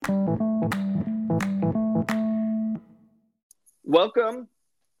Welcome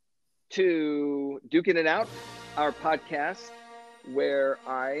to Duking It Out, our podcast where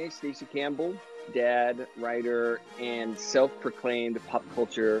I, Stacey Campbell, dad, writer, and self-proclaimed pop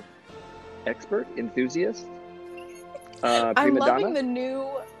culture expert, enthusiast, I'm loving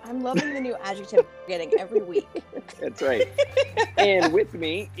donna. I'm loving the new adjective we're getting every week. That's right. And with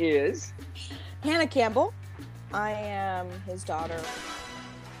me is Hannah Campbell. I am his daughter.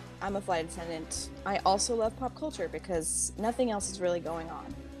 I'm a flight attendant. I also love pop culture because nothing else is really going on.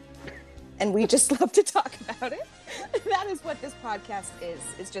 And we just love to talk about it. That is what this podcast is.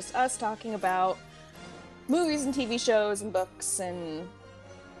 It's just us talking about movies and TV shows and books and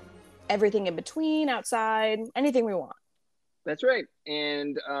everything in between, outside, anything we want. That's right.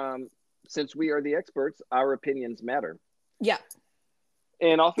 And since we are the experts, our opinions matter. Yeah.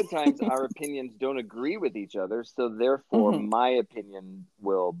 And oftentimes our opinions don't agree with each other. So therefore, my opinion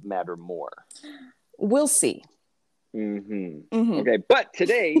will matter more. We'll see. Okay. But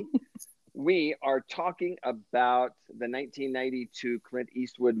today we are talking about the 1992 Clint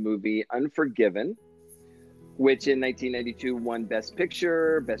Eastwood movie Unforgiven, which in 1992 won Best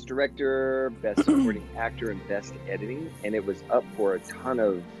Picture, Best Director, Best Supporting Actor, and Best Editing. And it was up for a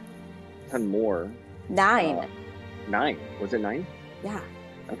ton more. 9. 9. Was it 9? Yeah.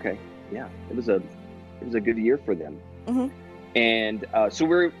 Okay. Yeah. It was a good year for them. And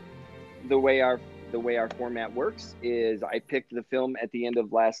so the way our format works is I picked the film at the end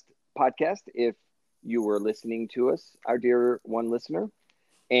of last podcast if you were listening to us, our dear one listener.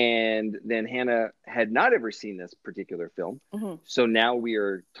 And then Hannah had not ever seen this particular film. So now we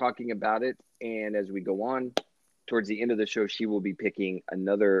are talking about it. And as we go on towards the end of the show, she will be picking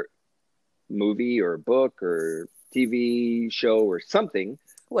another movie or book or TV show or something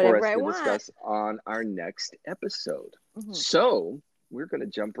Whatever for us I to want. discuss on our next episode. So we're going to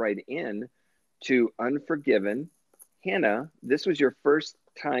jump right in to Unforgiven. Hannah, this was your first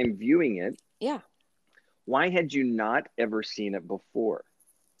time viewing it. Yeah. Why had you not ever seen it before?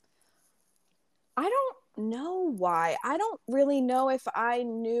 I don't know why. I don't really know if I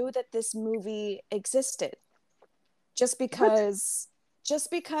knew that this movie existed. Just because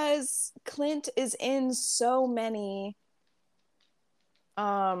Clint is in so many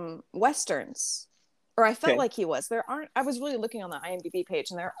westerns. Or I felt like he was. I was really looking on the IMDb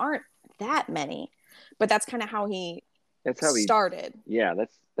page and there aren't that many. But that's kind of how he started. Yeah,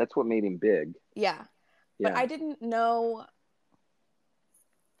 that's what made him big. Yeah. But I didn't know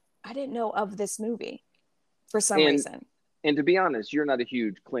of this movie for some reason. And to be honest, you're not a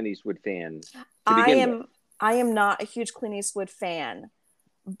huge Clint Eastwood fan. I am not a huge Clint Eastwood fan,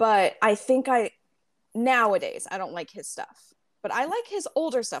 but I think nowadays I don't like his stuff, but I like his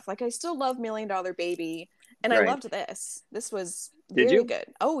older stuff. Like I still love $1 Million Baby, and I loved this. This was very good.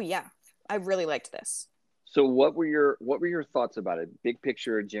 Oh yeah, I really liked this. So what were your thoughts about it? Big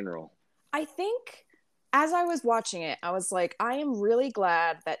picture, general. I think as I was watching it, I was like, I am really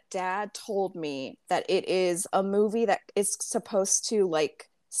glad that Dad told me that it is a movie that is supposed to like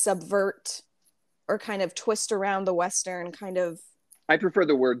subvert or kind of twist around the Western kind of. I prefer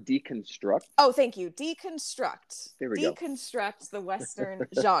the word deconstruct. Oh, thank you. Deconstruct. There we go. Deconstruct the Western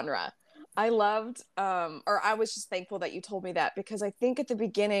genre. I loved, or I was just thankful that you told me that, because I think at the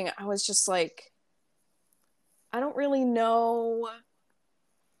beginning I was just like, I don't really know.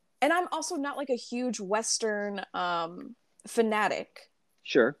 And I'm also not like a huge Western fanatic.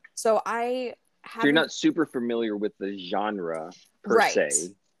 Sure. So you're not super familiar with the genre per se.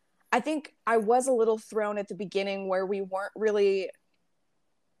 I think I was a little thrown at the beginning where we weren't really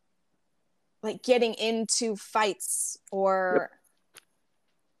like getting into fights or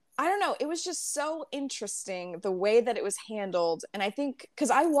I don't know. It was just so interesting the way that it was handled. And I think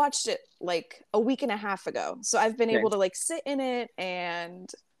because I watched it like a week and a half ago. So I've been able to like sit in it and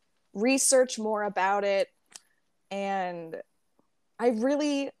research more about it. And I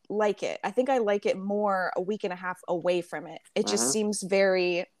really like it. I think I like it more a week and a half away from it. It just seems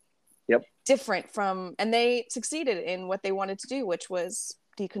very different from, and they succeeded in what they wanted to do, which was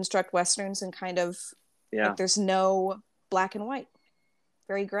deconstruct Westerns and kind of like there's no black and white.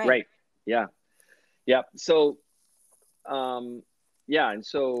 Very gray. Right. Yeah. Yeah. So, and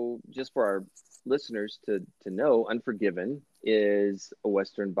so just for our listeners to know, Unforgiven is a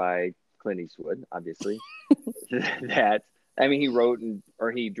Western by Clint Eastwood, obviously. He wrote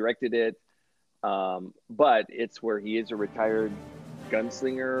or he directed it, but it's where he is a retired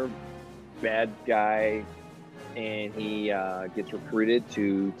gunslinger, bad guy, and he gets recruited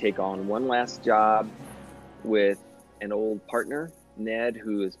to take on one last job with an old partner, Ned,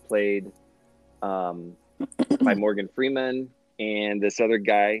 who is played by Morgan Freeman, and this other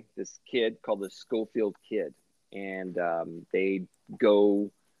guy, this kid called the Schofield Kid. and they go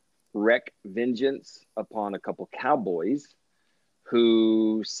wreak vengeance upon a couple cowboys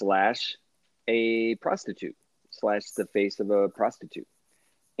who slash a prostitute, slash the face of a prostitute,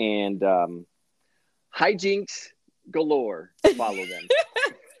 and hijinks galore follow them.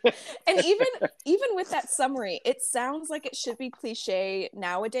 And even with that summary, it sounds like it should be cliche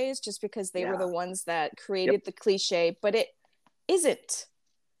nowadays just because they were the ones that created the cliche, but it isn't.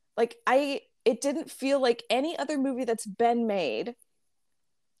 Like it didn't feel like any other movie that's been made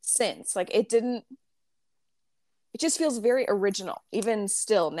since. Like it just feels very original, even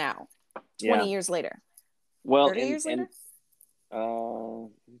still now, 20 years later. Well, 30 years later? 30.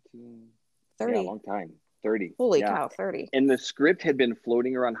 Yeah, a long time. 30. Holy cow, 30. And the script had been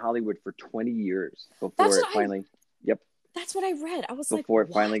floating around Hollywood for 20 years before it finally. That's what I read. I was before like,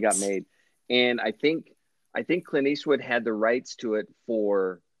 it finally got made. And I think Clint Eastwood had the rights to it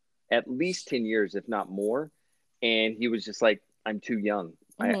for at least 10 years, if not more. And he was just like, I'm too young.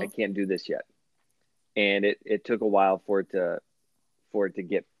 I can't do this yet. And it took a while for it to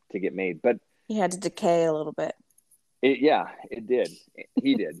get made. But he had to decay a little bit. It did.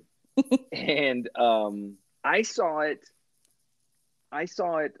 He did. And I saw it, I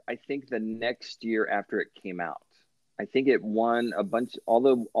think the next year after it came out. I think it won a bunch, all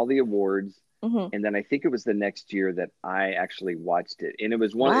the awards. And then I think it was the next year that I actually watched it. And it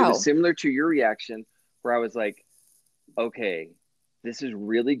was it was similar to your reaction, where I was like, okay, this is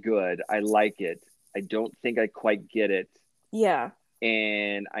really good. I like it. I don't think I quite get it. Yeah.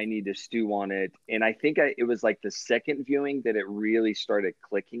 And I need to stew on it. And I think it was like the second viewing that it really started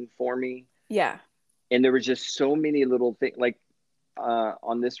clicking for me. Yeah. And there was just so many little things, like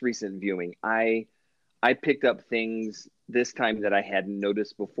on this recent viewing, I picked up things this time that I hadn't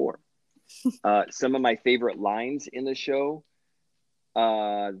noticed before. Some of my favorite lines in the show,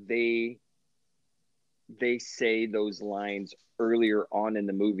 they say those lines earlier on in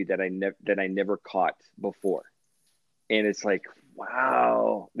the movie that I never caught before. And it's like,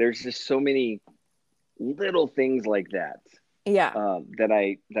 wow, there's just so many little things like that. Yeah. That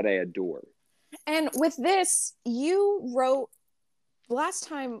I adore. And with this, last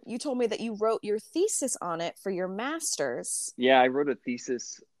time you told me that you wrote your thesis on it for your master's. Yeah, I wrote a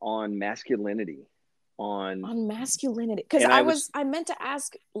thesis on masculinity. On masculinity. Because I meant to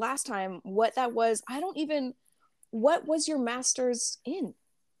ask last time what that was. What was your master's in?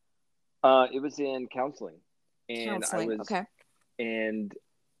 It was in counseling. And counseling, okay. And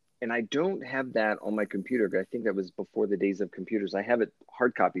I don't have that on my computer. I think that was before the days of computers. I have it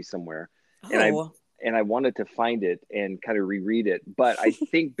hard copy somewhere. Oh. And I wanted to find it and kind of reread it. But I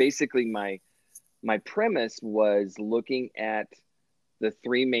think basically my premise was looking at the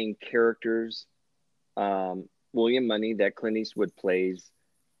three main characters, William Money, that Clint Eastwood plays,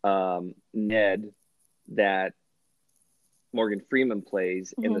 Ned, that Morgan Freeman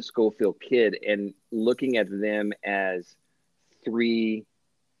plays, and the Schofield Kid, and looking at them as three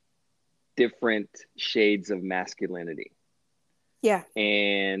different shades of masculinity. Yeah.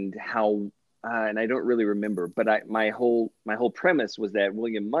 And how, and I don't really remember, but my whole premise was that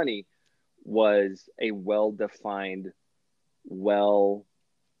William Money was a well-defined,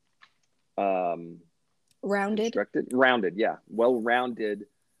 well-rounded, well-rounded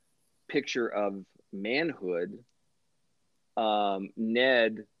picture of manhood.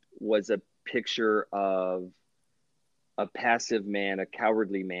 Ned was a picture of a passive man, a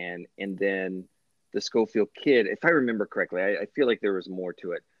cowardly man, and then the Schofield Kid, if I remember correctly, I feel like there was more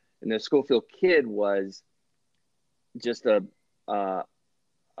to it. And the Schofield Kid was just a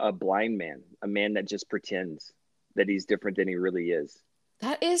blind man, a man that just pretends that he's different than he really is.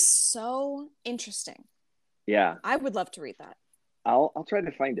 That is so interesting. Yeah. I would love to read that. I'll try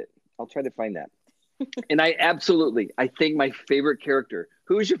to find it. I'll try to find that. And I think my favorite character.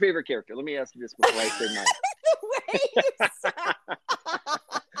 Who is your favorite character? Let me ask you this before I say mine. The way you said.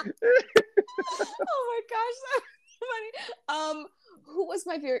 Oh my gosh, that's funny. Who was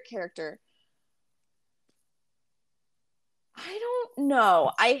my favorite character? I don't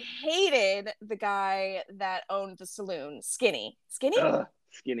know. I hated the guy that owned the saloon. Skinny.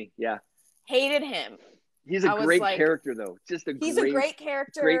 Skinny, yeah. Hated him. He's a great character, though. He's a great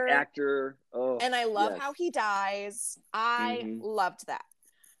character. Great actor. Oh, and I love how he dies. I loved that.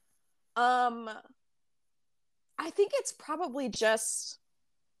 I think it's probably just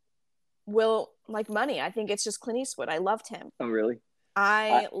Money. I think it's just Clint Eastwood. I loved him. Oh, really?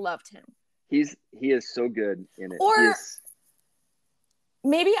 I loved him. He is so good in it. Or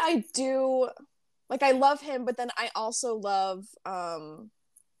maybe I do, I love him, but then I also love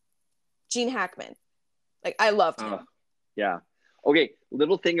Gene Hackman. I loved him. Yeah. Okay,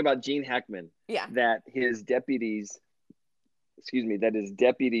 little thing about Gene Hackman. Yeah. That his deputies,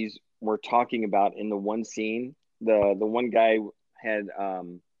 were talking about in the one scene. The one guy had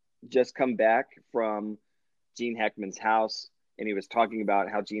just come back from Gene Hackman's house, and he was talking about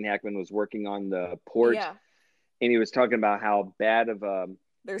how Gene Hackman was working on the port, Yeah. and he was talking about how bad of a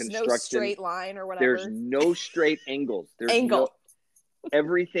There's no construction. straight line or There's whatever. no straight angles. Angle.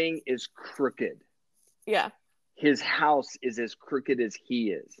 Everything is crooked. Yeah. His house is as crooked as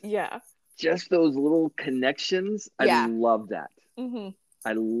he is. Yeah. Just those little connections. Yeah. I love that. Mm-hmm.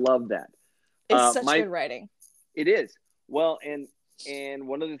 I love that. It's such good writing. It is. Well, and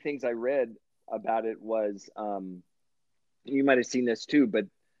one of the things I read about it was, you might have seen this too, but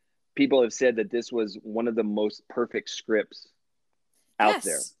people have said that this was one of the most perfect scripts out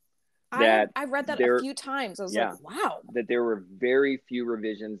there. That I read that a few times. I was like, wow. That there were very few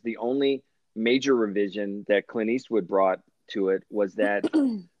revisions. The only major revision that Clint Eastwood brought to it was that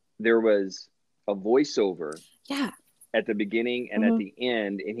there was a voiceover at the beginning and at the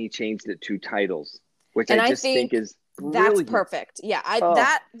end, and he changed it to titles, which I just think is brilliant. That's perfect. Yeah,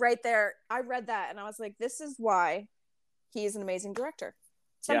 that right there, I read that and I was like, this is why he's an amazing director.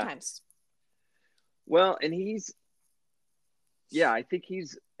 Sometimes. Yeah. Well, and I think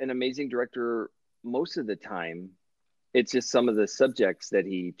he's an amazing director most of the time. It's just some of the subjects that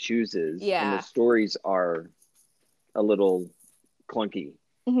he chooses, and the stories are a little clunky.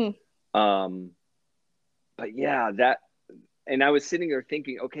 Mm-hmm. But yeah, and I was sitting there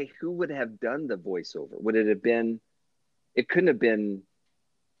thinking, okay, who would have done the voiceover? Would it have been? It couldn't have been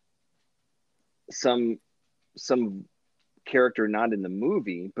some character not in the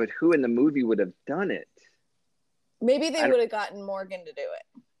movie, but who in the movie would have done it? Maybe they would have gotten Morgan to do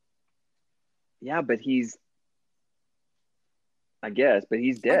it. Yeah, but he's dead. I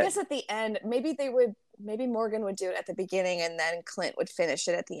guess at the end, maybe Morgan would do it at the beginning and then Clint would finish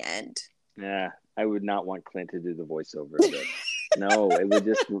it at the end. Yeah, I would not want Clint to do the voiceover of it. No, it would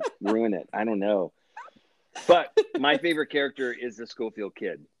just ruin it. I don't know. But my favorite character is the Schofield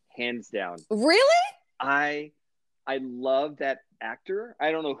kid, hands down. Really? I love that actor.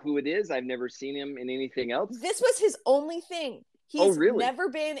 I don't know who it is. I've never seen him in anything else. This was his only thing. He's never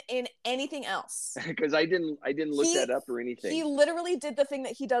been in anything else. Because I didn't look that up or anything. He literally did the thing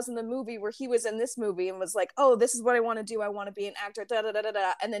that he does in the movie where he was in this movie and was like, oh, this is what I want to do. I want to be an actor, da da da da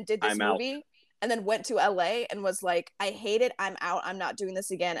da, and then did this movie and then went to LA and was like, I hate it. I'm out. I'm not doing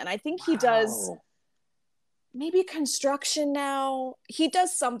this again. And I think he does maybe construction now. He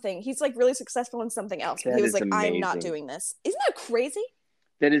does something. He's like really successful in something else. But he was like, amazing. I'm not doing this. Isn't that crazy?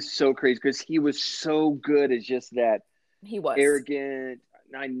 That is so crazy because he was so good as just that. He was arrogant.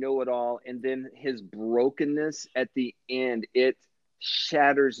 I know it all. And then his brokenness at the end, it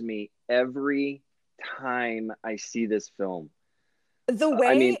shatters me every time I see this film. The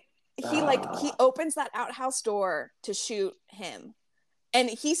way he opens that outhouse door to shoot him and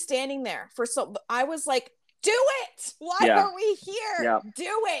he's standing there I was like, do it. Why are we here? Yeah.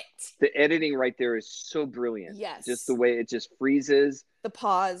 Do it. The editing right there is so brilliant. Yes. Just the way it just freezes. The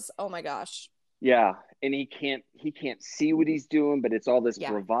pause. Oh my gosh. Yeah. And he can't see what he's doing, but it's all this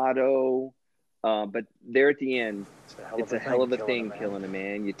bravado. But there at the end, it's a hell of a thing killing a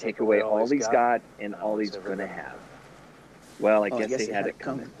man. You take away all he's got and all he's going to have. Well, I guess they had it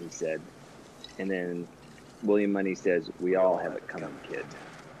coming, he said. And then William Money says, we all have it coming, kid.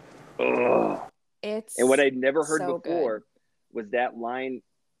 Oh. And what I'd never heard before was that line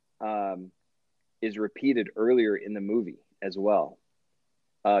is repeated earlier in the movie as well.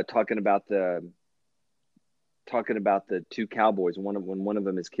 Talking about the two cowboys. When one of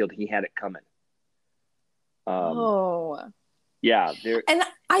them is killed, he had it coming. Yeah. And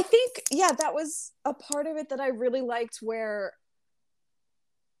I think, that was a part of it that I really liked where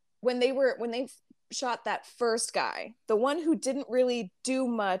when they shot that first guy, the one who didn't really do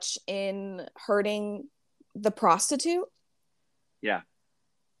much in hurting the prostitute. Yeah.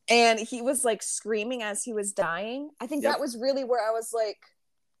 And he was like screaming as he was dying. I think that was really where I was like,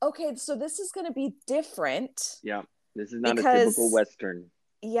 okay, so this is going to be different. Yeah. This is not a typical Western.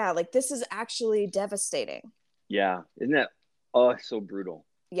 Yeah. Like this is actually devastating. Yeah. Isn't that, so brutal.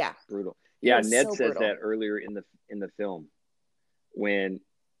 Yeah. Brutal. Yeah. Ned says that earlier in the film when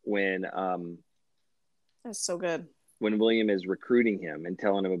that's so good. When William is recruiting him and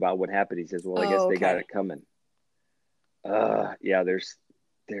telling him about what happened, he says, well, I guess they got it coming. Yeah, there's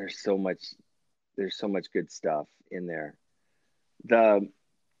so much good stuff in there. The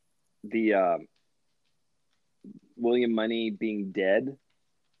William Money being dead,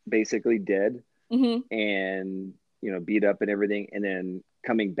 basically dead, and beat up and everything, and then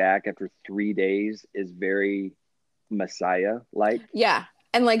coming back after 3 days is very Messiah-like. Yeah.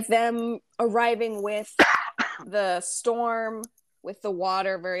 And like them arriving with the storm, with the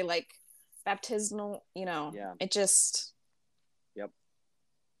water, very like baptismal, Yeah. it just, Yep.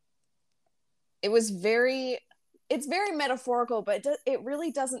 it was it's very metaphorical, but it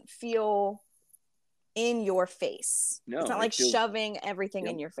really doesn't feel in your face. No, it's not like shoving everything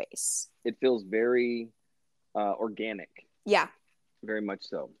in your face. It feels very organic. Yeah. Very much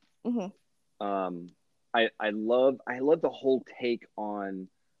so. Mm-hmm. I love the whole take on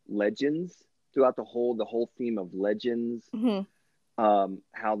legends throughout the whole theme of legends. Mm-hmm.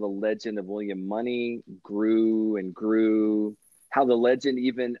 How the legend of William Money grew and grew. How the legend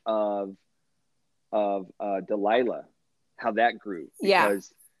even of Delilah, how that grew.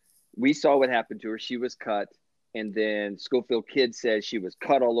 Because we saw what happened to her. She was cut, and then Schofield Kid says she was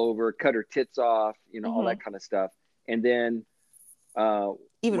cut all over, cut her tits off, all that kind of stuff. And then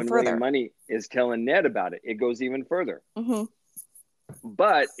even when further, William Money is telling Ned about it, it goes even further. Mm-hmm.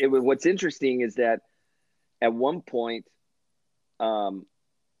 But what's interesting is that at one point,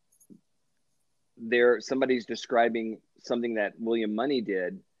 somebody's describing something that William Money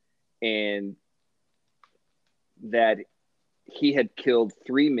did, and that he had killed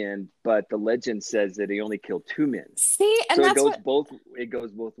 3 men, but the legend says that he only killed 2 men. See, and so that's it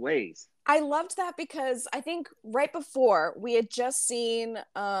goes both ways. I loved that, because I think right before we had just seen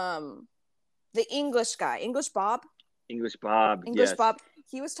the English guy, English Bob, yes. Bob.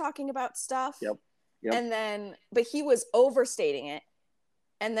 He was talking about stuff. Yep. And then, but he was overstating it.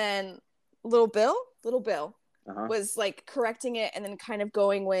 And then Little Bill was like correcting it, and then kind of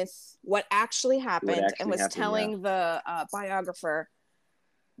going with what actually happened, and was telling the biographer,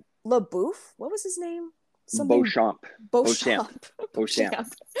 LaBouffe, what was his name? Beauchamp.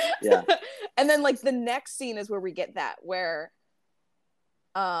 Yeah. And then like the next scene is where we get that, where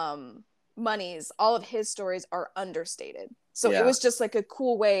Money's, all of his stories are understated. So it was just like a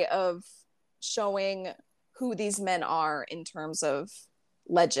cool way of showing who these men are in terms of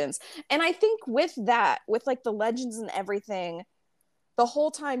legends. And I think with that, with like the legends and everything, the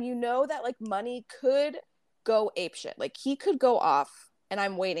whole time that like Money could go apeshit. Like he could go off, and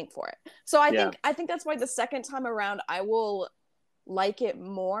I'm waiting for it. So I think that's why the second time around I will like it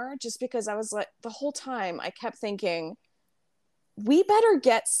more, just because I was like, the whole time I kept thinking, we better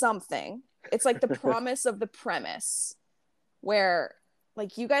get something. It's like the promise of the premise, where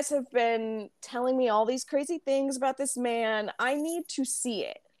like, you guys have been telling me all these crazy things about this man. I need to see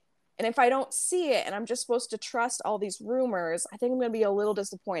it. And if I don't see it, and I'm just supposed to trust all these rumors, I think I'm going to be a little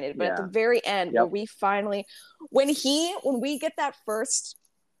disappointed. But at the very end, where we finally, when we get that first,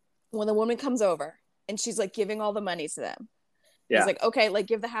 when the woman comes over and she's like giving all the money to them, he's like, okay, like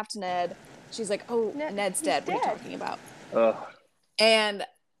give the half to Ned. She's like, oh, Ned's dead. What are you talking about? Ugh. And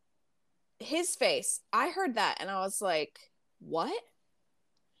his face, I heard that and I was like, what?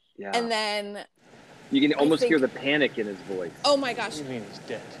 Yeah. And then you can almost hear the panic in his voice. Oh my gosh. What do you mean he's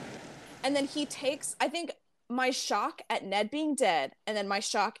dead? And then he takes, I think my shock at Ned being dead and then my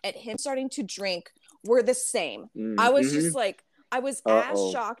shock at him starting to drink were the same. I was just like, I was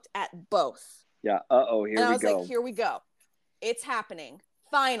as shocked at both. Yeah. Here we go. And I was like, here we go. It's happening.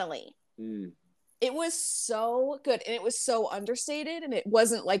 Finally. It was so good, and it was so understated, and it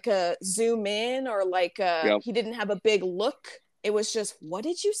wasn't like a zoom in or like he didn't have a big look. It was just, what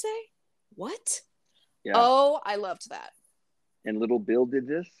did you say? What? Yeah. Oh, I loved that. And Little Bill did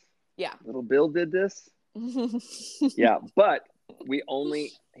this? Yeah. Little Bill did this? Yeah, but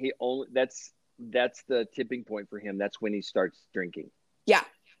that's the tipping point for him. That's when he starts drinking. Yeah.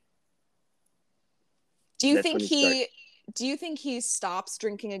 Do you think he stops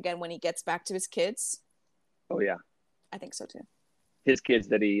drinking again when he gets back to his kids? Oh yeah. I think so too. His kids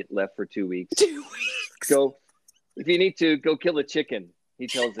that he left for 2 weeks. 2 weeks. Go, if you need to, go kill a chicken, he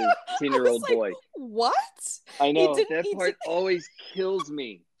tells his 10-year-old boy. What? I know, that part always kills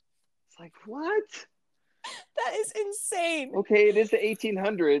me. It's like, what? That is insane. Okay, it is the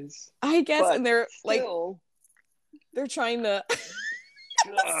 1800s. I guess, and they're still, like, they're trying to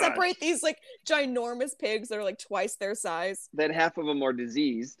separate these like ginormous pigs that are like twice their size. That half of them are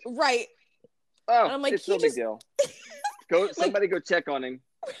diseased. Right. Oh, and I'm like, it's no big deal. Somebody go check on him.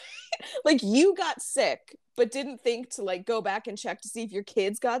 Like, you got sick, but didn't think to like go back and check to see if your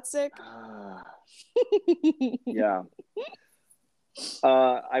kids got sick. Yeah.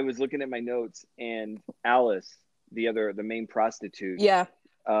 I was looking at my notes, and Alice, the main prostitute. Yeah.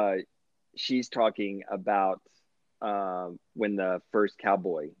 She's talking about when the first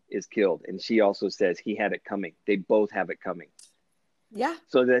cowboy is killed, and she also says he had it coming. They both have it coming. Yeah.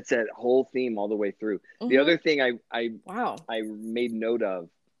 So that's that whole theme all the way through. The other thing I wow, I made note of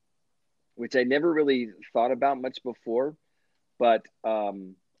which I never really thought about much before. But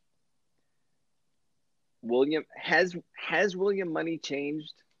William has William Money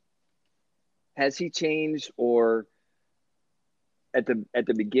changed? Has he changed, or at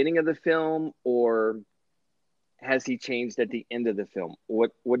the beginning of the film, or has he changed at the end of the film?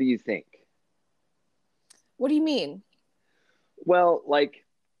 What do you think? What do you mean? Well, like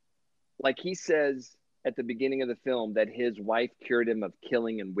he says at the beginning of the film that his wife cured him of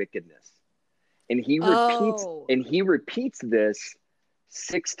killing and wickedness. And Oh, he repeats this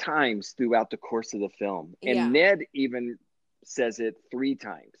 6 times throughout the course of the film. And yeah. Ned even says it 3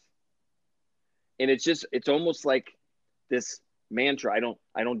 times. And it's almost like this mantra. I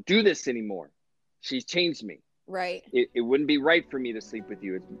don't do this anymore. She's changed me. Right. It wouldn't be right for me to sleep with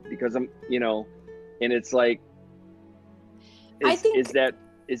you. It's because I'm, and it's like, I think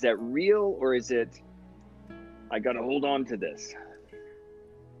is that real, or is it, I got to hold on to this?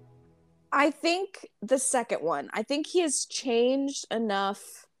 I think the second one. I think he has changed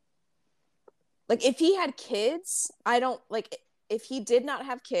enough. Like if he had kids, I don't like if he did not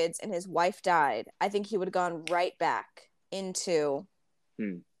have kids and his wife died, I think he would have gone right back into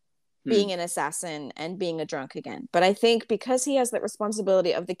being an assassin and being a drunk again. But I think because he has that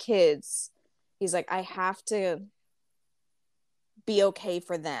responsibility of the kids, he's like, I have to be okay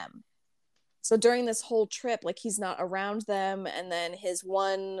for them. So during this whole trip, like he's not around them, and then his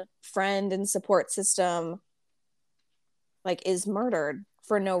one friend and support system like is murdered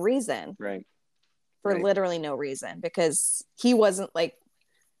for no reason. Right. For literally no reason, because he wasn't like,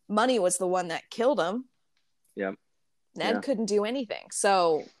 Money was the one that killed him. Yep. Ned couldn't do anything.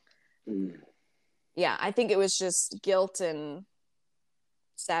 So yeah, I think it was just guilt and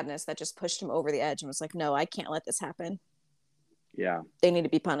sadness that just pushed him over the edge and was like, no, I can't let this happen. Yeah. They need to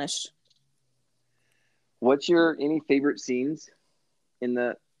be punished. What's any favorite scenes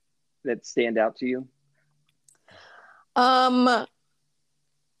that stand out to you? I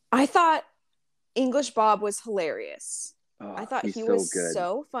thought English Bob was hilarious. Oh, I thought he so was good.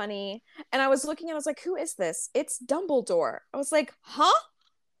 so funny. And I was looking and I was like, who is this? It's Dumbledore. I was like, huh?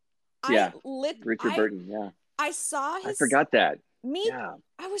 Yeah. Richard Burton. Yeah. I saw his. I forgot that. Yeah.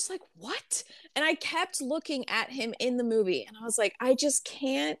 I was like, what? And I kept looking at him in the movie and I was like, I just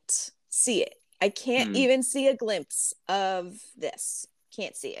can't see it. I can't even see a glimpse of this.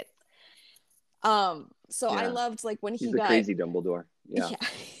 Can't see it. So I loved like when he got crazy Dumbledore. Yeah.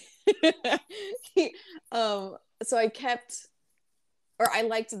 So I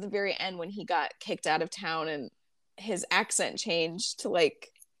liked at the very end when he got kicked out of town and his accent changed to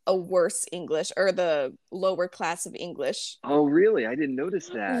like a worse English, or the lower class of English. Oh, really? I didn't notice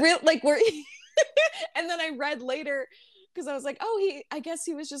that. Like where and then I read later, because I was like, oh, I guess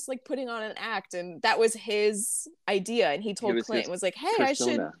he was just like putting on an act, and that was his idea. And he told Clint, was like, hey,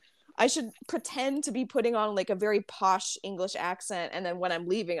 persona. I should pretend to be putting on like a very posh English accent, and then when I'm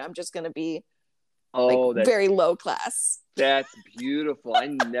leaving, I'm just gonna be very low class. That's beautiful. I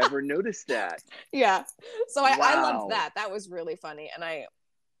never noticed that. Yeah. So I loved that. That was really funny. And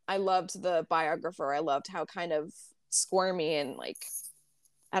I loved the biographer. I loved how kind of squirmy and like,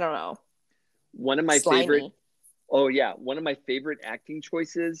 I don't know. One of my favorite acting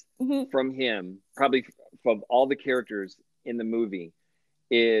choices from him, probably from all the characters in the movie,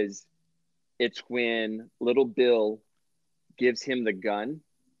 it's when little Bill gives him the gun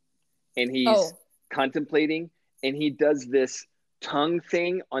and he's contemplating, and he does this tongue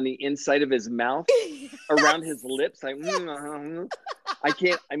thing on the inside of his mouth around his lips. Like, I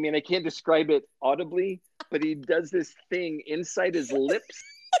can't describe it audibly, but he does this thing inside his lips.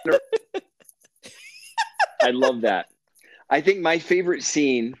 I love that. I think my favorite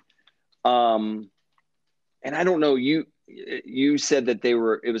scene, and I don't know, you said that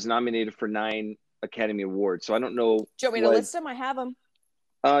it was nominated for 9 Academy Awards. So I don't know. Do you want me to list them? I have them.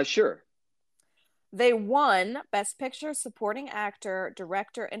 Sure. They won Best Picture, Supporting Actor,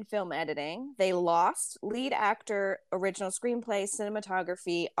 Director, and Film Editing. They lost Lead Actor, Original Screenplay,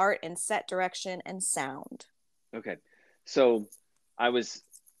 Cinematography, Art and Set Direction, and Sound. Okay. So I was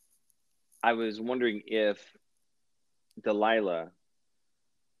wondering if Delilah,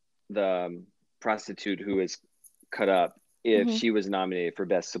 the prostitute who is cut up, if she was nominated for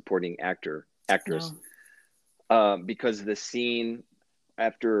Best Supporting Actress. No. Because the scene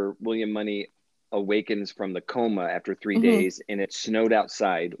after William Money awakens from the coma after 3 days, and it snowed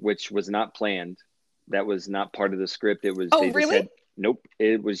outside, which was not planned. That was not part of the script. It was. Really? Nope.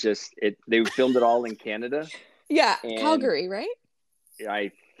 It was just it. They filmed it all in Canada. Yeah, Calgary, right?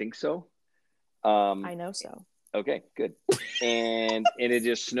 I think so. I know so. Okay, good. And it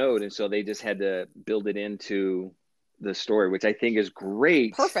just snowed, and so they just had to build it into the story, which I think is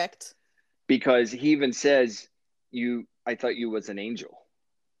great. Perfect. because he even says, I thought you was an angel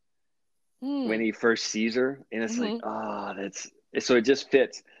when he first sees her. And it's like, so it just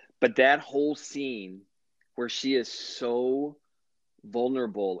fits. But that whole scene where she is so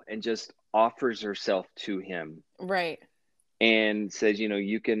vulnerable and just offers herself to him. Right. And says,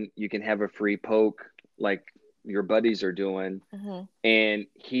 you can have a free poke like your buddies are doing. And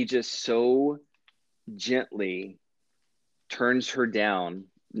he just so gently turns her down,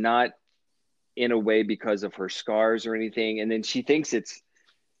 not in a way because of her scars or anything. And then she thinks it's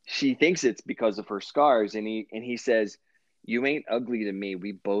because of her scars. And he says, you ain't ugly to me.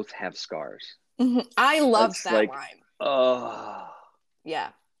 We both have scars. I loved that line. Oh, yeah.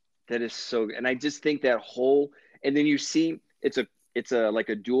 That is so good. And I just think that whole, and then you see it's a like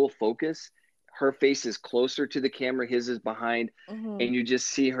a dual focus. Her face is closer to the camera, his is behind, and you just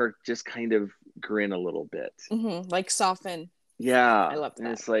see her just kind of grin a little bit. Like soften. Yeah. I love that.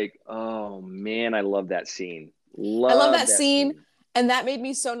 And it's like, oh man, I love that scene. I love that scene. And that made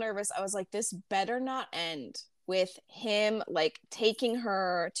me so nervous. I was like, this better not end with him like taking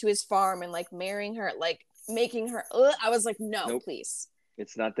her to his farm and like marrying her, like making her. I was like, no, nope. Please.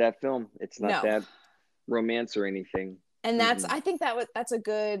 It's not that film. It's not that romance or anything. And I think that's a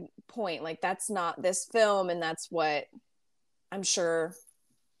good point. Like, that's not this film, and that's what I'm sure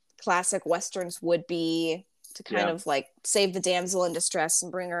classic Westerns would be, to kind of like save the damsel in distress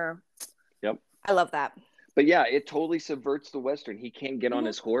and bring her. Yep. I love that. But yeah, it totally subverts the Western. He can't get on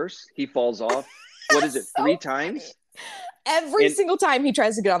his horse. He falls off. What is it? So 3 times? Every single time he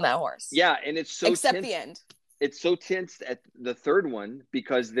tries to get on that horse. Yeah. And it's so except tense. The end. It's so tense at the third one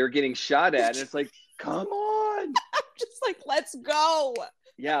because they're getting shot at. And it's like, come on. I'm just like, let's go.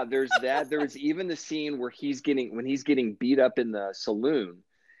 Yeah, there's that. There's even the scene where when he's getting beat up in the saloon,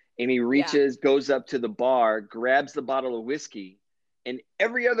 and he reaches, goes up to the bar, grabs the bottle of whiskey. In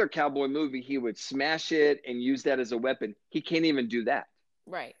every other cowboy movie, he would smash it and use that as a weapon. He can't even do that.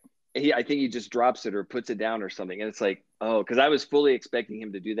 Right. I think he just drops it or puts it down or something. And it's like, oh, because I was fully expecting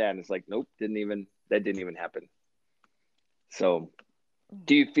him to do that. And it's like, nope, that didn't even happen. So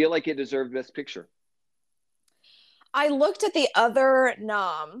do you feel like it deserved Best Picture? I looked at the other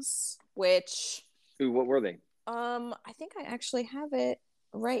noms, which... Ooh, what were they? I think I actually have it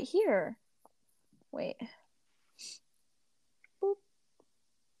right here. Wait. Boop.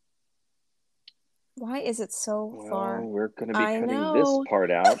 Why is it so far? We're going to be cutting this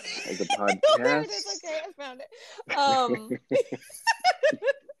part out of the podcast. There it is. Okay, I found it.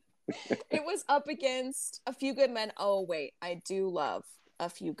 It was up against A Few Good Men. Oh, wait. I do love A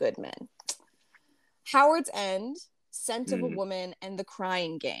Few Good Men. Howard's End, Scent of a Woman, and The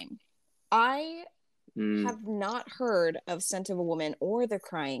Crying Game. I have not heard of Scent of a Woman or The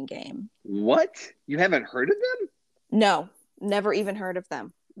Crying Game. What? You haven't heard of them? No, never even heard of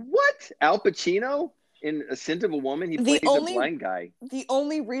them. What? Al Pacino in A Scent of a Woman? He plays a blind guy. The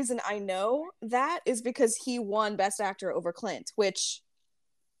only reason I know that is because he won Best Actor over Clint, which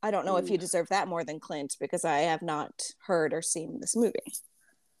I don't know if he deserved that more than Clint, because I have not heard or seen this movie.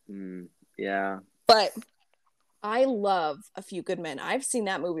 Yeah. But I love A Few Good Men. I've seen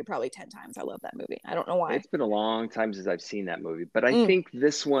that movie probably 10 times. I love that movie. I don't know why. It's been a long time since I've seen that movie. But I think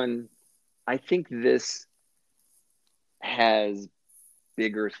this has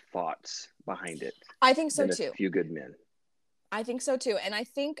bigger thoughts behind it. I think so too. A Few Good Men. I think so too. And I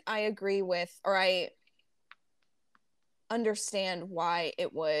think I agree with, or I understand why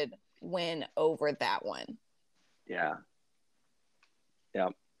it would win over that one. Yeah. Yeah.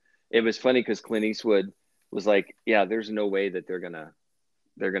 It was funny because Clint Eastwood was like, yeah, there's no way that they're gonna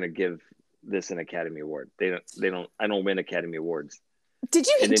give this an Academy Award. I don't win Academy Awards. Do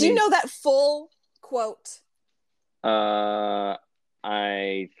you know that full quote? I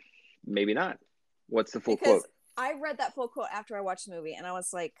maybe not. What's the full quote? I read that full quote after I watched the movie, and I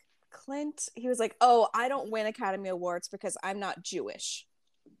was like, Clint, he was like, oh, I don't win Academy Awards because I'm not Jewish.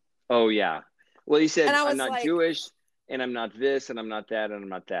 Oh yeah. Well, he said, I'm not Jewish, and I'm not this, and I'm not that, and I'm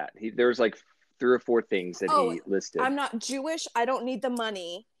not that. There's like 3 or 4 things that he listed. I'm not Jewish. I don't need the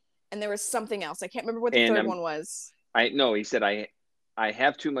money. And there was something else. I can't remember what the third one was. He said, I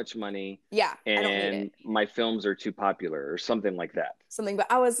have too much money. Yeah. And I don't need it. My films are too popular or something like that.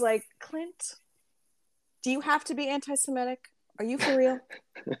 But I was like, Clint, do you have to be anti-Semitic? Are you for real?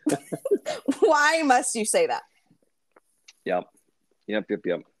 Why must you say that? Yep. The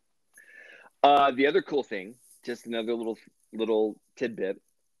other cool thing, just another little tidbit,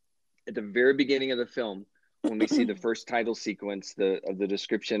 at the very beginning of the film, when we see the first title sequence of the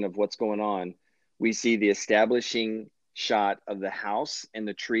description of what's going on, we see the establishing shot of the house and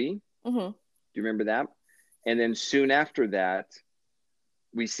the tree. Do you remember that? And then soon after that,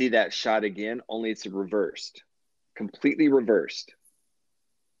 we see that shot again, only it's reversed, completely reversed,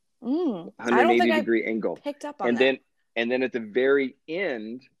 I don't 180 think I degree angle. picked up on And that. then at the very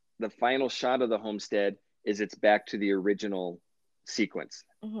end, the final shot of the homestead is it's back to the original sequence.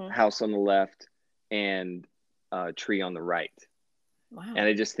 House on the left and tree on the right. Wow. And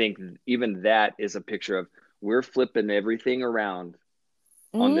I just think even that is a picture of, we're flipping everything around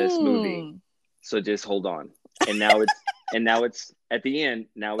on this movie. So just hold on. And now it's at the end,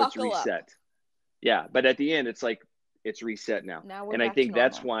 now Buckle it's reset. up. Yeah, but at the end it's like it's reset now. And I think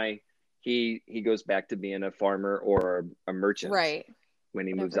that's why he goes back to being a farmer or a merchant, right, when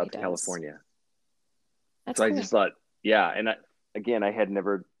he moves out to California. That's so cool. I just thought, yeah, and I had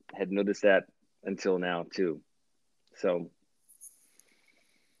never had noticed that until now too. So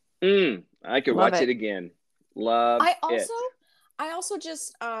I could watch it again. Love it. I also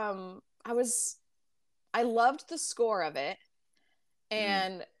just I loved the score of it,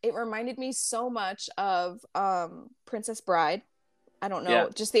 and it reminded me so much of Princess Bride. I don't know,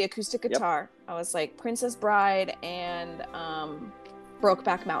 just the acoustic guitar. Yep. I was like Princess Bride and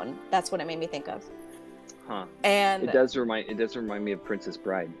Brokeback Mountain. That's what it made me think of. Huh. And it does remind me of Princess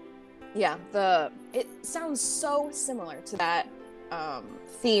Bride. Yeah, it sounds so similar to that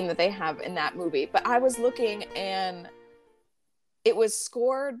theme that they have in that movie. But I was looking, and it was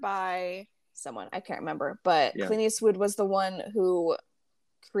scored by someone, I can't remember, but Clint Eastwood was the one who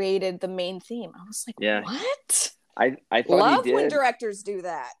created the main theme. I was like, what? I thought Love he did. When directors do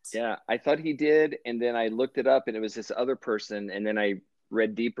that. Yeah, I thought he did, and then I looked it up, and it was this other person, and then I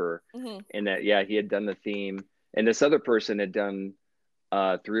read deeper, and that he had done the theme, and this other person had done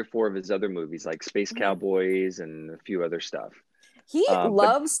 3 or 4 of his other movies, like Space Cowboys and a few other stuff. He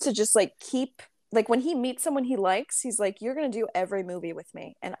loves to just like keep, like when he meets someone he likes, he's like, you're gonna do every movie with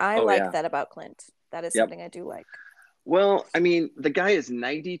me, and I like that about Clint. That is something I do like. Well, I mean, the guy is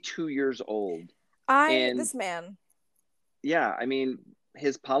 92 years old. This man. Yeah, I mean,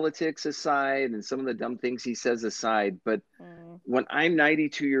 his politics aside and some of the dumb things he says aside, but when I'm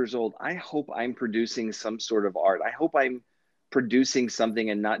 92 years old, I hope I'm producing some sort of art. I hope I'm producing something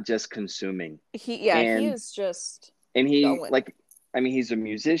and not just consuming. He is just going. He's a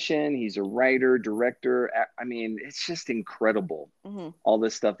musician, he's a writer, director. I mean, it's just incredible. All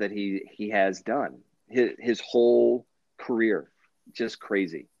this stuff that he has done. His whole career, just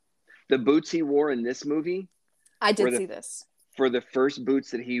crazy. The boots he wore in this movie, I did see this. For the first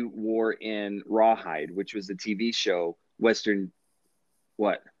boots that he wore in Rawhide, which was the TV show, Western,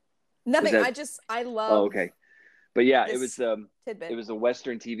 what? Nothing. I love. Oh, okay. But yeah, it was a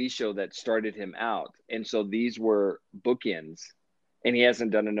Western TV show that started him out. And so these were bookends, and he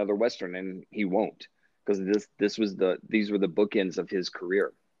hasn't done another Western, and he won't, because these were the bookends of his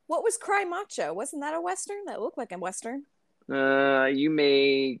career. What was Cry Macho? Wasn't that a Western? That looked like a Western.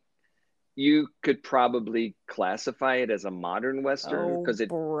 You could probably classify it as a modern Western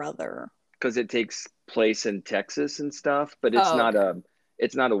because it takes place in Texas and stuff, but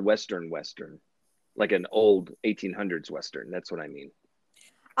it's not a Western, like an old 1800s Western. That's what I mean.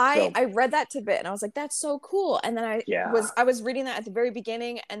 I read that tidbit and I was like, that's so cool. And then I was reading that at the very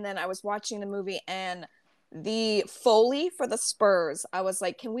beginning, and then I was watching the movie, and the Foley for the Spurs, I was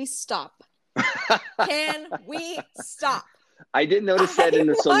like, can we stop? Can we stop? I didn't notice that in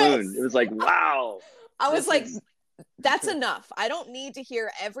the saloon. It was like, wow. I was like, that's enough. I don't need to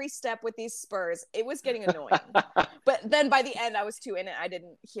hear every step with these Spurs. It was getting annoying. But then by the end, I was too in it. I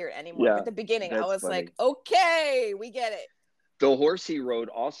didn't hear it anymore. But at the beginning, I was like, okay, we get it. The horse he rode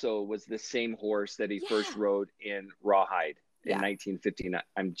also was the same horse that he first rode in Rawhide in 1959.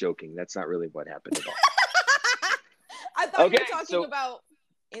 I'm joking. That's not really what happened at all. I thought you were talking about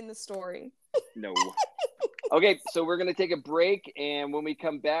in the story. No. Okay, so we're going to take a break, and when we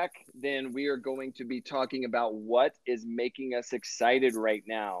come back, then we are going to be talking about what is making us excited right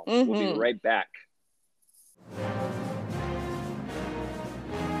now. We'll be right back.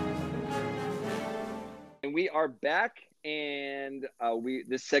 And we are back, and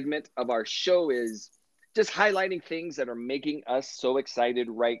this segment of our show is just highlighting things that are making us so excited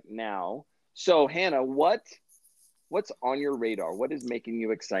right now. So, Hannah, what's on your radar? What is making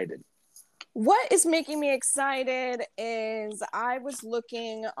you excited? What is making me excited is I was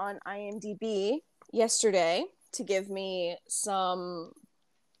looking on IMDb yesterday to give me some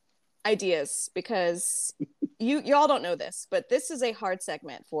ideas, because y'all don't know this, but this is a hard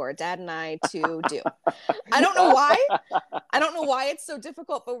segment for Dad and I to do. I don't know why. I don't know why it's so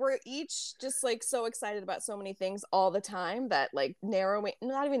difficult, but we're each just like so excited about so many things all the time that like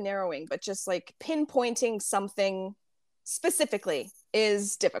not even narrowing, but just like pinpointing something specifically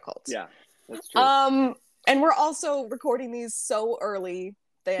is difficult. Yeah. That's true. And we're also recording these so early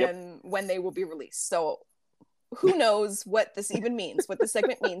than when they will be released. So who knows what this even means, what the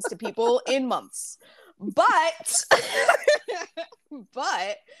segment means to people in months. But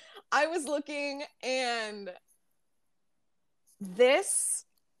but I was looking, and this,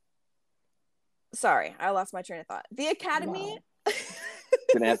 sorry, I lost my train of thought. The Academy, wow.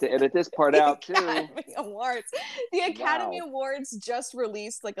 Gonna have to edit this part out too. Awards. The Academy Awards just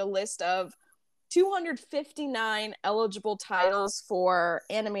released like a list of 259 eligible titles for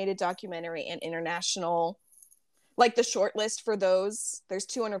animated, documentary, and international. Like the short list for those, there's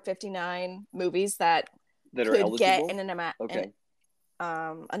 259 movies that are could eligible? Get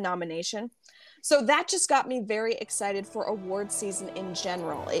a nomination. So that just got me very excited for award season in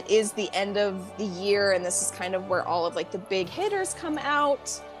general. It is the end of the year, and this is kind of where all of like the big hitters come out.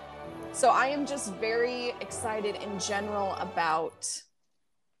 So I am just very excited in general about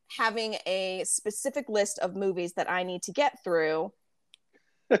having a specific list of movies that I need to get through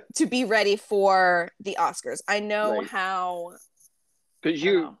to be ready for the Oscars. I know how, because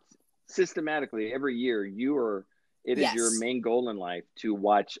you systematically every year it is your main goal in life to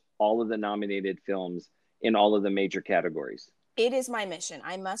watch all of the nominated films in all of the major categories. It is my mission.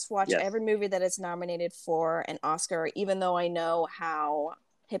 I must watch every movie that is nominated for an Oscar, even though I know how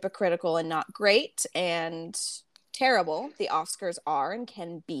hypocritical and not great and terrible the Oscars are and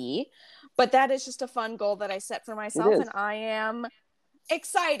can be. But that is just a fun goal that I set for myself, and I am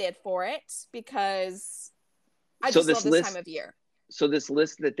excited for it because I just love this time of year. So this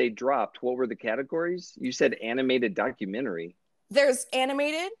list that they dropped, what were the categories? You said animated documentary. There's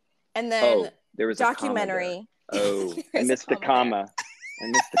animated, and then there was documentary. I missed the comma.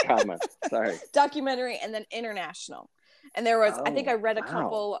 Sorry. Documentary, and then international. And there was, I think I read a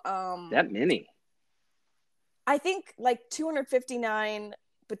couple. That many? I think like 259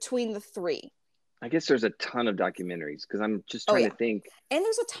 between the three. I guess there's a ton of documentaries because I'm just trying to think. And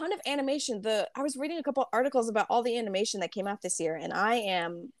there's a ton of animation. I was reading a couple articles about all the animation that came out this year, and I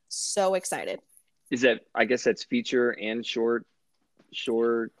am so excited. I guess that's feature and short.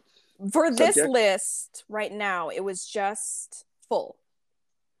 For this list right now, it was just full.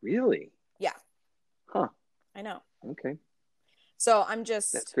 Really? Yeah. Huh. I know. Okay. So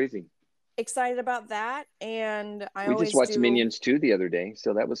that's crazy. Excited about that, and we just watched Minions 2 the other day,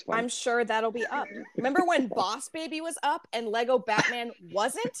 so that was fun. I'm sure that'll be up. Remember when Boss Baby was up and Lego Batman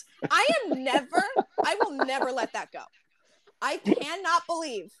wasn't? I will never let that go. I cannot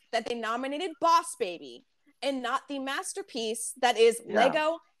believe that they nominated Boss Baby and not the masterpiece that is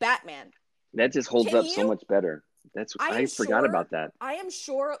Lego Batman. That just holds up so much better. I forgot about that. I am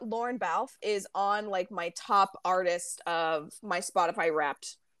sure Lauren Balfe is on like my top artist of my Spotify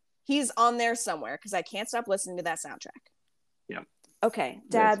Wrapped. He's on there somewhere because I can't stop listening to that soundtrack. Yeah. Okay,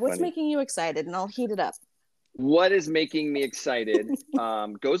 Dad, what's making you excited? And I'll heat it up. What is making me excited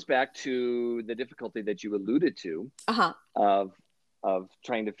goes back to the difficulty that you alluded to of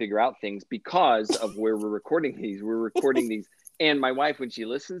trying to figure out things because of where we're recording these. We're recording these. And my wife, when she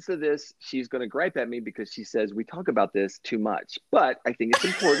listens to this, she's going to gripe at me because she says, we talk about this too much. But I think it's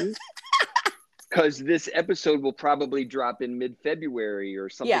important. Because this episode will probably drop in mid-February or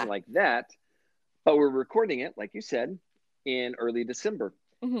something like that. But we're recording it, like you said, in early December.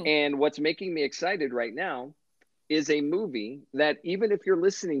 Mm-hmm. And what's making me excited right now is a movie that even if you're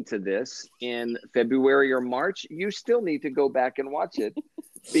listening to this in February or March, you still need to go back and watch it.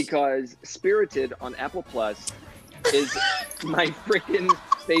 Because Spirited on Apple Plus is my freaking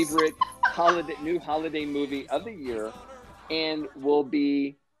favorite new holiday movie of the year and will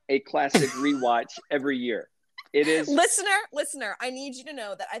be a classic rewatch every year. It is. Listener, I need you to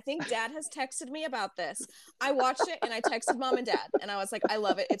know that I think Dad has texted me about this. I watched it and I texted Mom and Dad and I was like, I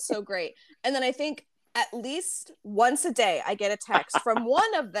love it. It's so great. And then I think at least once a day, I get a text from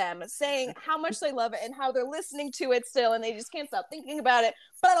one of them saying how much they love it and how they're listening to it still and they just can't stop thinking about it.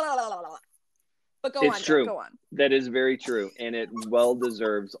 Blah, blah, blah, blah, blah. But go on, true. Go on. That is very true. And it well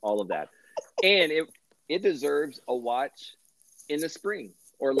deserves all of that. And it deserves a watch in the spring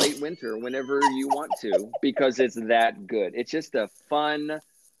or late winter, whenever you want to, because it's that good. It's just a fun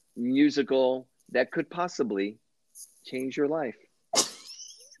musical that could possibly change your life.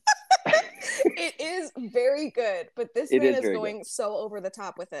 It is very good, but this man is going so over the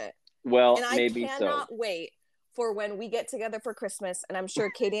top with it. Well, and I cannot wait for when we get together for Christmas, and I'm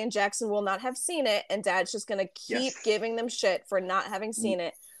sure Katie and Jackson will not have seen it, and Dad's just going to keep giving them shit for not having seen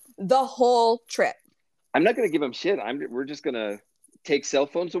it the whole trip. I'm not going to give them shit. We're just going to take cell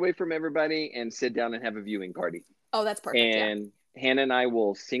phones away from everybody and sit down and have a viewing party. Oh, that's perfect. And Hannah and I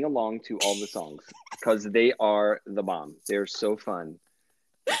will sing along to all the songs because they are the bomb. They're so fun.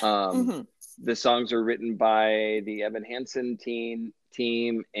 The songs are written by the Evan Hansen team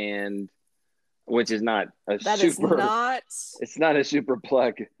team, and which is not a That super. Is not. It's not a super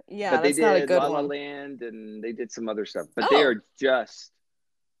plug. Yeah, but they that's not a did good La La one. Land, and they did some other stuff. But they are just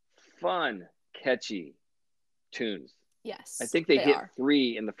fun, catchy tunes. Yes, I think they hit are.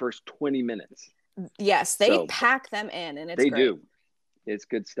 3 in the first 20 minutes. Yes, they pack them in, and it's they great. do. It's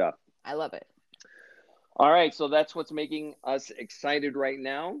good stuff. I love it. All right, so that's what's making us excited right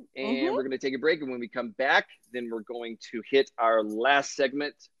now. And we're going to take a break. And when we come back, then we're going to hit our last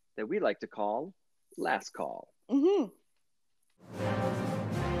segment that we like to call Last Call.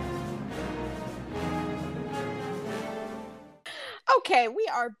 Okay, we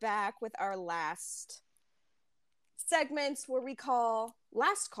are back with our last segments where we call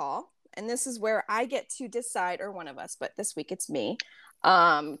Last Call. And this is where I get to decide, or one of us, but this week it's me,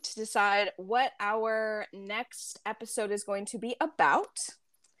 to decide what our next episode is going to be about.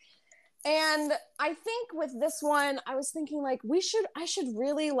 And I think with this one, I was thinking like I should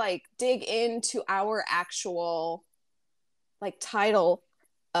really like dig into our actual like title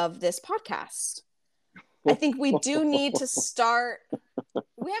of this podcast. I think we do need to start.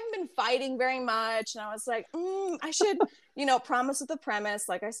 We haven't been fighting very much. And I was like, I should, promise with the premise.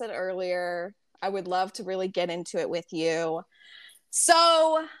 Like I said earlier, I would love to really get into it with you.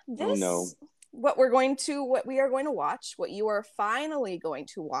 So what we are going to watch, what you are finally going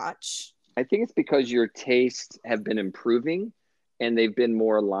to watch. I think it's because your tastes have been improving and they've been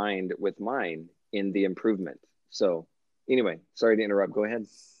more aligned with mine in the improvement. So anyway, sorry to interrupt. Go ahead.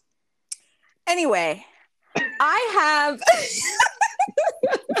 Anyway,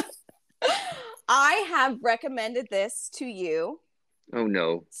 I have recommended this to you. Oh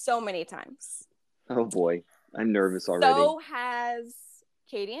no. So many times. Oh boy. I'm nervous already. So has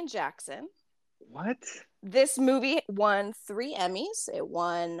Katie and Jackson. What? This movie won 3 Emmys. It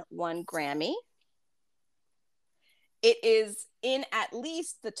won 1 Grammy. It is in at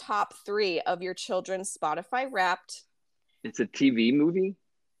least the top 3 of your children's Spotify Wrapped. It's a TV movie?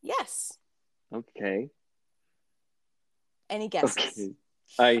 Yes. Okay. Any guesses?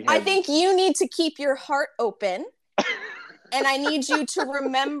 Okay. I think you need to keep your heart open. And I need you to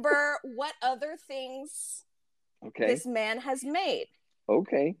remember what other things this man has made.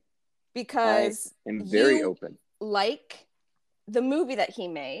 Okay. Because I am very open. Like the movie that he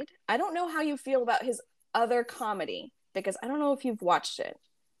made. I don't know how you feel about his other comedy, because I don't know if you've watched it.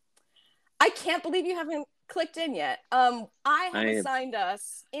 I can't believe you haven't clicked in yet. I have assigned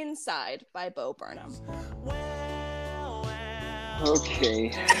us Inside by Bo Burnham.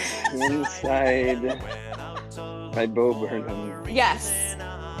 Okay. Inside by Bo Burnham. Yes.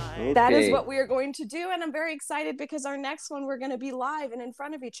 Okay. That is what we are going to do, and I'm very excited because our next one we're going to be live and in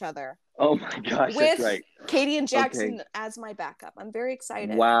front of each other. Oh my gosh, that's right. Katie and Jackson as my backup. I'm very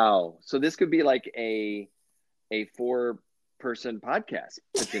excited. Wow. So this could be like a 4-person podcast,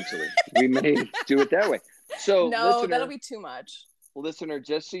 potentially. We may do it that way. So no, that'll be too much. Listener,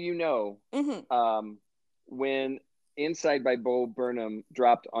 just so you know, when Inside by Bo Burnham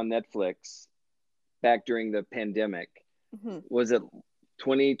dropped on Netflix back during the pandemic, was it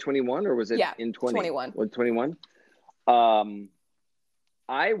 2021 or was it in 21? 21.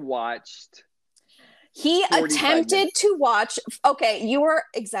 I watched. He attempted to watch. Okay, you were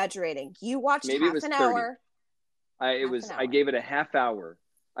exaggerating. You watched half an hour. I gave it a half hour.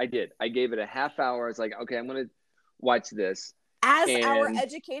 I did. I gave it a half hour. I was like, okay, I'm going to watch this. As our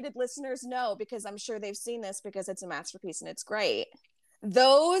educated listeners know, because I'm sure they've seen this because it's a masterpiece and it's great.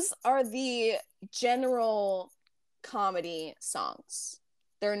 Those are the general comedy songs.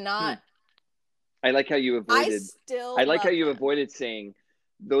 They're not. I like how you avoided. I like how you avoided saying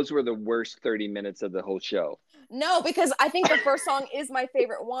those were the worst 30 minutes of the whole show. No, because I think the first song is my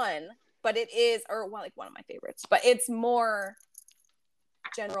favorite one, but it is, or one of my favorites, but it's more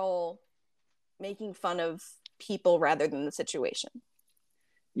general, making fun of people rather than the situation.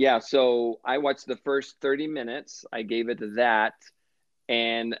 Yeah, so I watched the first 30 minutes. I gave it that.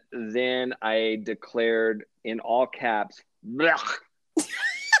 And then I declared in all caps, and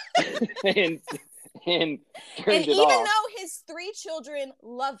turned it even off. Though his 3 children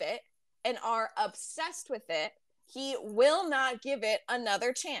love it and are obsessed with it, he will not give it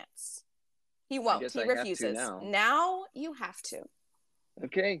another chance. He won't. He refuses. Now you have to.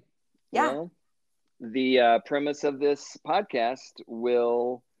 Okay. Yeah. Well, the premise of this podcast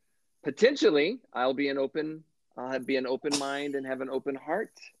will potentially, I'll be an open mind and have an open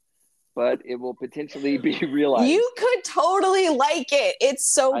heart, but it will potentially be realized. You could totally like it.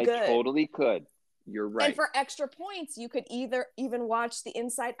 It's so good. I totally could. You're right. And for extra points, you could even watch the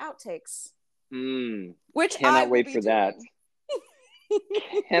Inside Outtakes. Which cannot wait for that.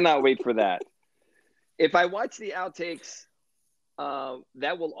 Cannot wait for that. If I watch the outtakes,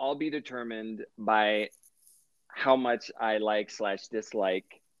 that will all be determined by how much I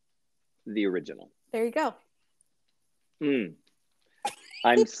like/dislike the original. There you go.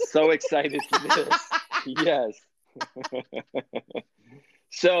 I'm so excited for this. Yes.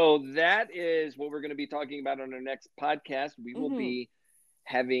 So that is what we're going to be talking about on our next podcast. We will be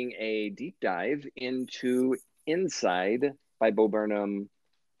having a deep dive into Inside by Bo Burnham,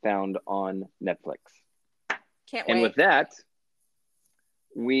 found on Netflix. Can't wait. And with that,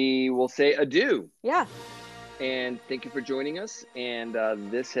 we will say adieu. Yeah. And thank you for joining us. And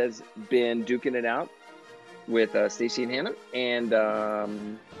this has been Duking It Out with Stacey and Hannah. And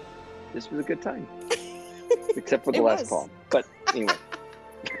this was a good time. Except for the last call. But anyway.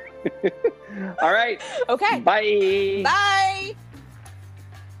 All right. Okay. Bye. Bye.